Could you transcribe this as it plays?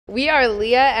We are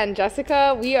Leah and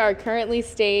Jessica. We are currently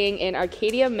staying in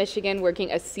Arcadia, Michigan, working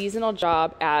a seasonal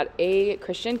job at a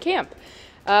Christian camp.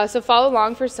 So follow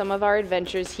along for some of our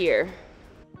adventures here.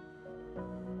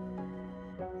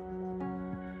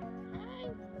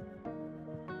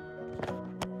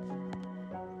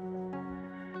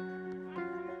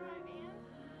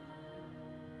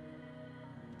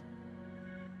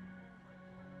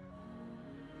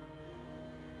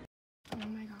 Oh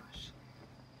my gosh.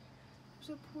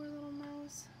 There's a poor little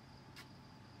mouse.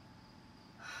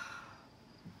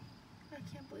 I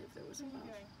can't believe there was a mouse.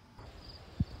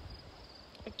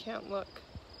 I can't look.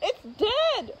 It's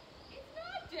dead! It's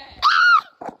not dead!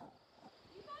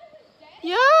 You thought it was dead?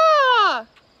 Yeah!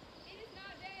 It is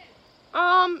not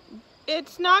dead.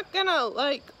 It's not gonna,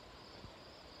 like,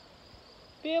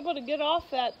 be able to get off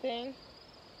that thing.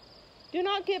 Do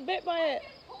not get bit by it.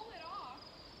 Pull it off.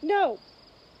 No.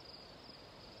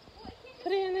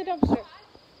 Put it in the dumpster.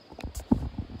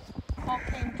 Paul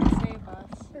came to save us.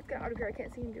 Let's get out of here. I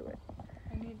can't see him do it.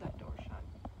 I need that door shut.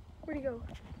 Where'd he go?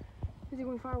 Is he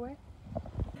going far away?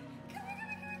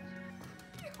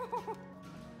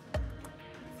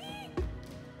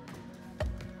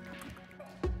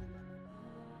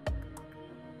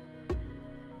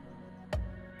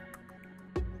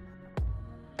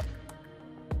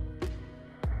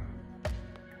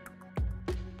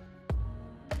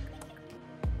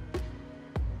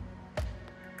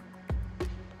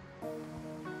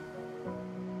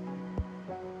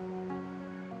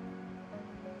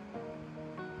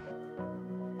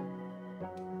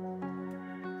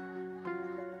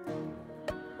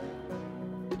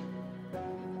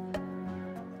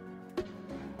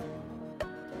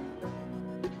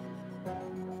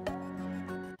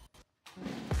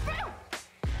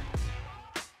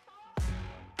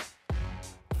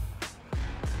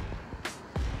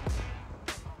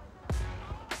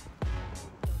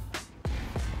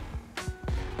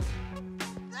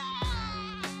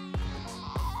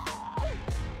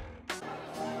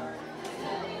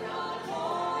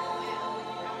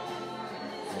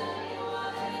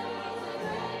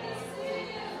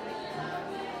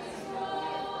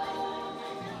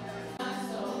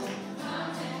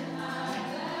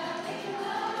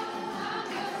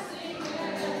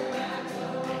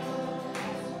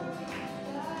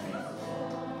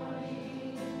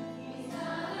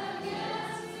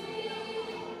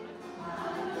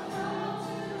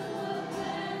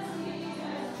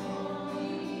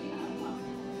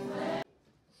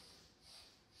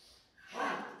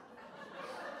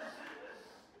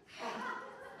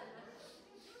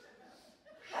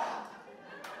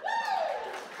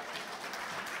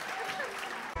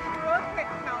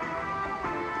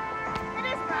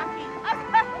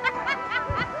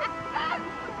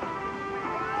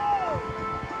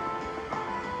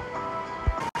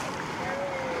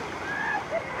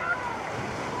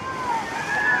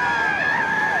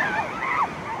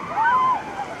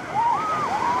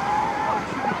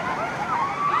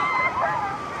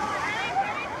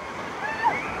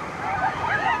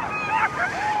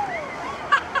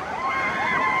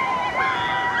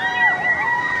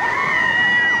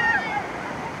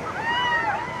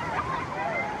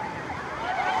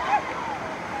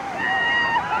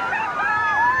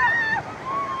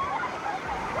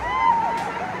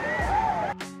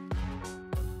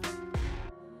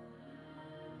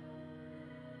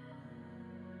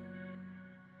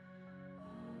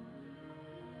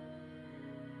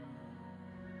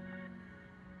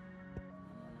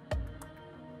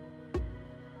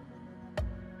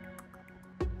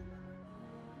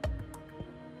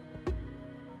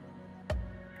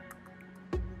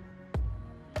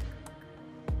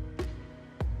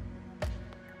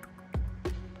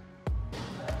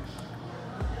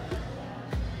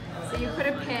 Come you put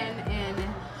a pin in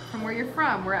from where you're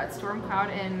from. We're at Storm Cloud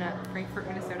in Frankfort,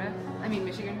 Minnesota. I mean,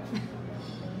 Michigan.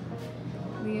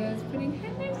 Leah's putting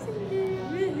headlights in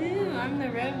there. I'm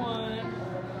the red one.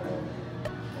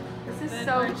 This is then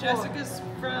so where cool. Jessica's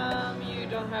from, you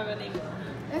don't have any.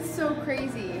 That's so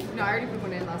crazy. No, I already put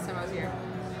one in last time I was here.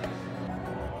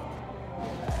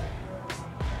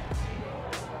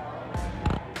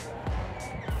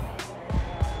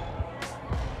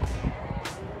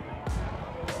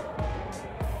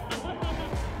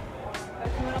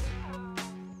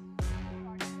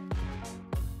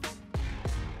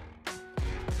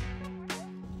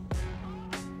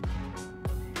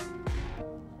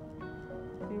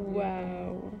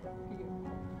 Wow.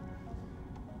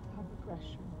 Public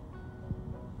restroom.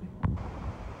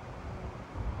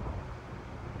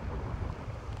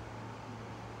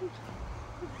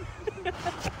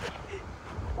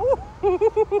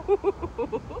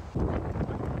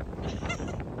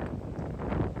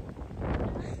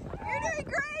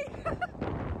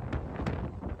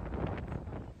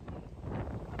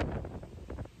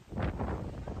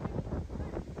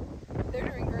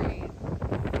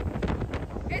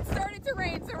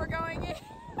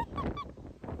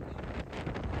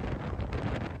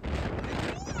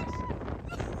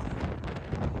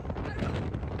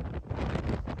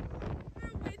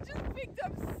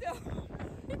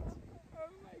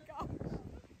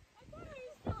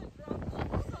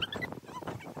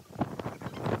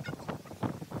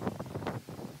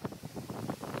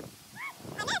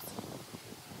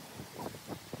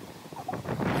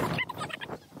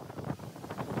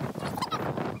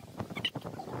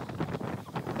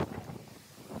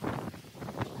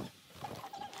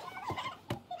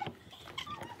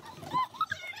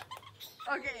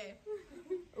 Okay.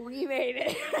 We made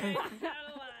it. Not alive.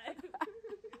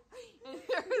 And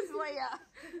there was Leia.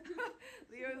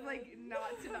 Leia was like,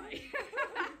 not tonight.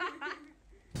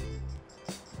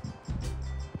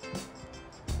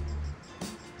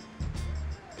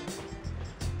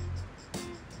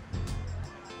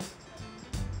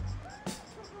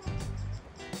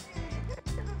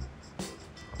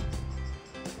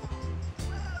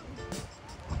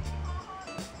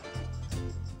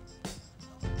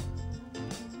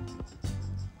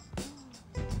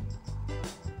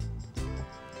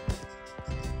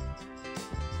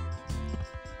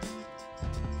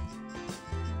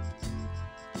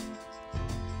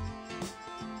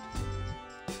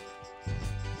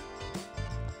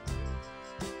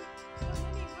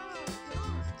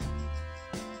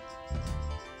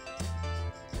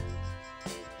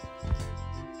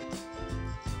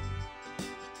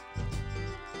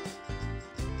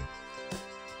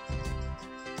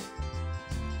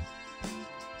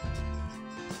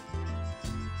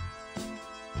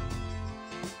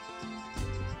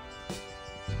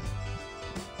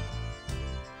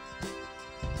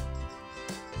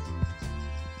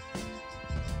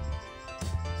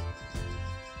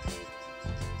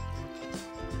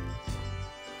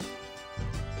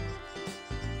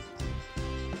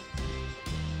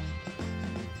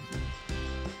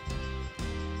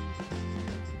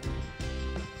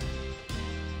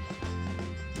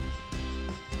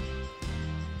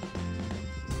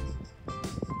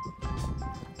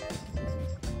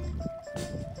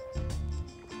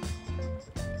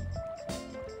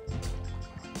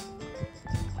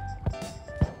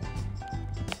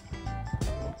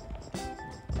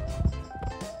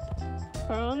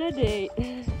 We're on a date.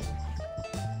 Celebrating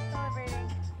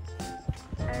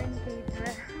our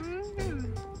engagement.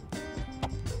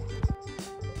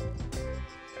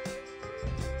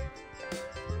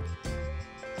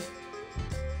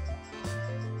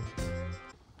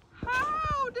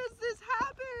 How does this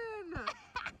happen?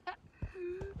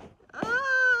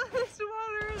 Oh, this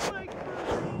water is like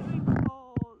freezing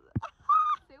cold.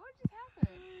 Say what just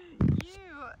happened?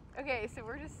 You. Okay, so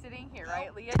we're just sitting here,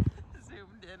 right, Leah?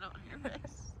 Zoomed in on your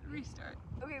face. Restart.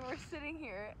 Okay, we're sitting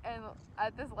here and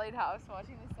at this lighthouse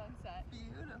watching the sunset.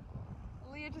 Beautiful.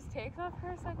 Leah just takes off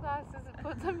her sunglasses and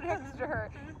puts them next to her.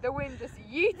 The wind just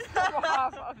yeets them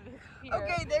off of this pier.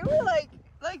 Okay, they were like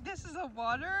this is a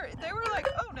water. They were like,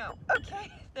 oh no.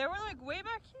 Okay. They were like way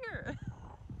back here.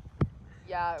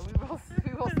 Yeah, we both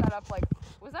sat up like,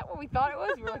 was that what we thought it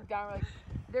was? We were like down, we're like,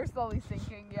 they're slowly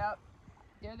sinking. Yep.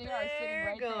 There they are, sitting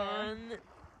right there.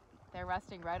 They're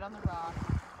resting right on the rock.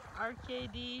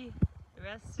 RKD,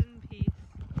 rest in peace.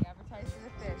 We advertise for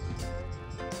the fish.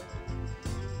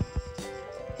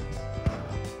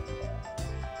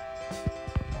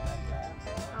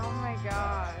 Oh my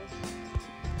gosh.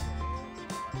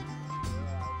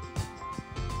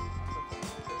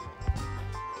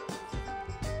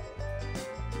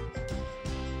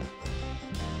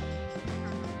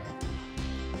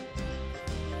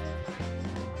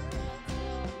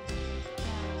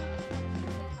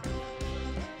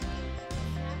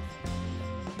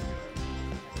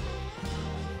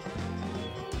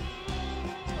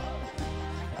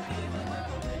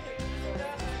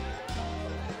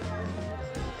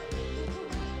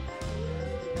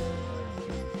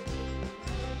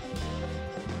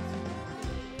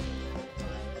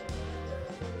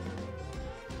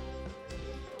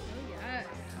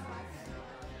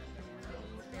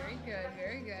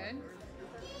 Very good.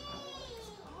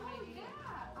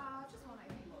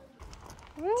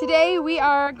 Today we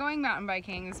are going mountain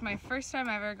biking. This is my first time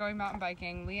ever going mountain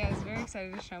biking. Leah is very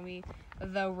excited to show me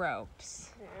the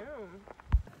ropes.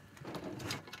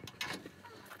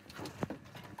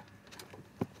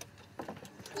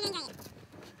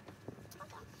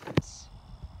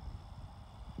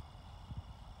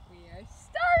 We are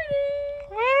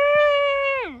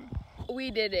starting! Woo!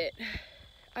 We did it.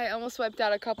 I almost wiped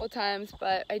out a couple times,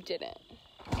 but I didn't.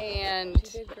 And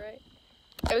You did great.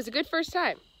 it was a good first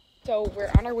time. So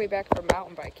we're on our way back from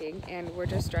mountain biking, and we're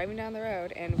just driving down the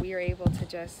road, and we are able to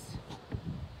just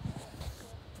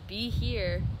be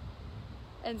here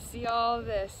and see all of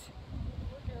this.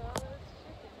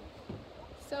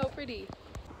 So pretty.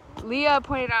 Leah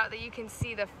pointed out that you can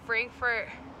see the Frankfurt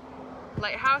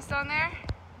lighthouse down there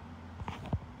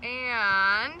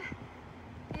and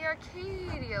the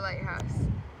Arcadia lighthouse.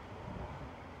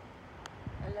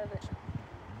 I love it.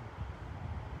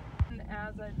 And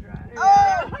as I drive.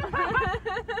 Oh!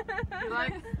 You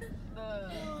like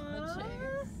the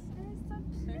chase?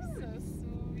 They're so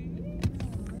sweet. Did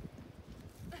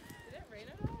it rain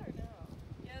at all or no?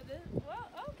 Yeah, well,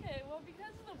 okay. Well,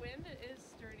 because of the wind, it is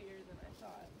sturdier than I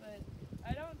thought. But I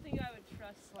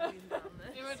us sliding down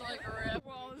this. It was like rip.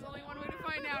 Well, there's only one way to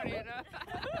find out, Anna.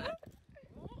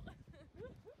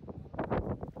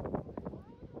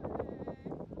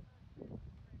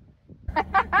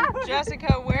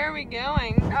 Jessica, where are we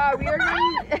going? We are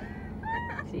going.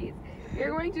 Jeez. We are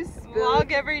going to Spook.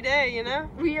 Vlog every day, you know?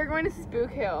 We are going to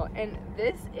Spook Hill, and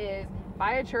this is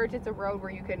by a church. It's a road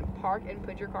where you can park and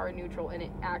put your car in neutral, and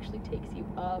it actually takes you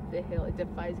up the hill. It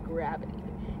defies gravity,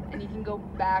 and you can go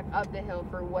back up the hill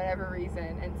for whatever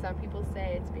reason. And some people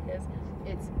say it's because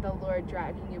it's the Lord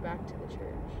dragging you back to the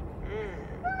church,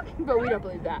 but we don't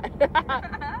believe that.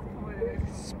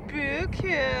 Spook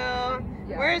Hill.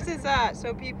 Yeah. Where is this at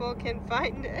so people can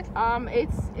find it?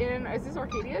 It's in, is this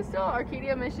Arcadia still?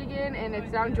 Arcadia, Michigan, and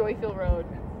it's down Joyfield Road.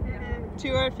 To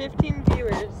our 15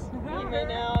 viewers, you may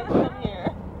now come here.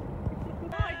 Oh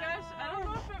my gosh, I don't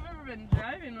know if I've ever been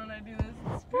driving when I do this.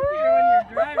 It's spookier when you're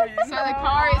driving. So the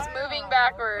car is moving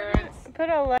backwards. Put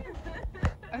a light.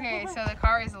 Okay, so the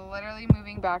car is literally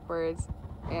moving backwards,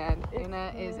 and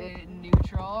Anna is in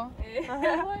neutral.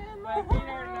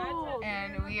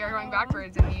 And we are going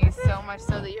backwards, and you so much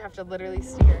so that you have to literally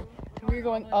steer. We're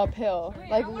going uphill,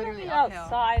 like literally uphill.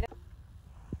 Outside.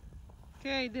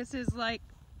 Okay, this is like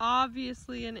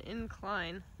obviously an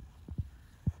incline.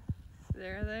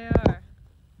 There they are.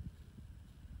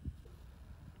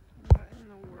 What in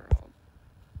the world?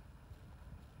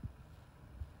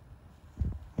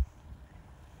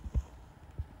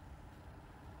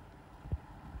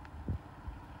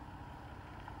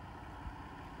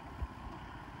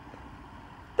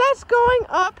 That's going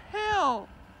uphill.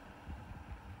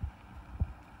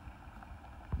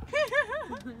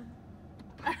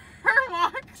 Her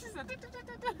walk.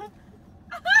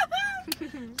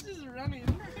 She's running.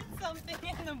 Something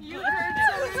in the bush. You heard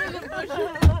something in the bush.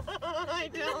 I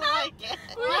don't like it.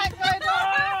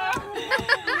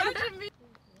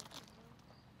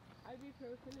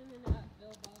 Ibuprofen in an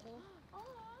Advil bottle.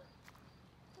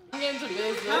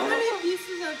 How many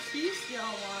pieces of cheese do y'all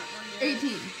want? 18.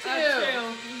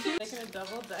 Two. Making a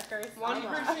double decker. One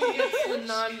person gets the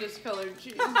non-discolored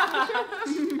cheese.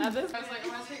 At this, I was like,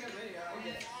 let's take a video.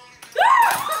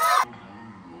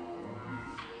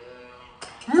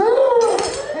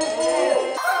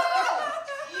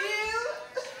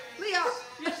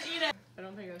 I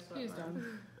don't think I saw it.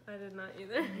 Done. I did not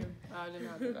either. I did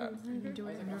not do that. Do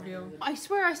an interview. I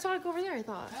swear I saw it go over there, I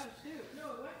thought. Oh shoot. No,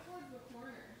 it went towards the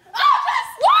corner.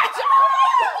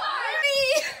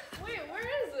 Wait, where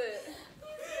is it?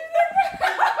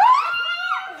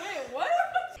 Wait, what?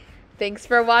 Thanks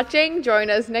for watching. Join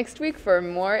us next week for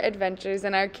more adventures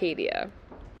in Arcadia.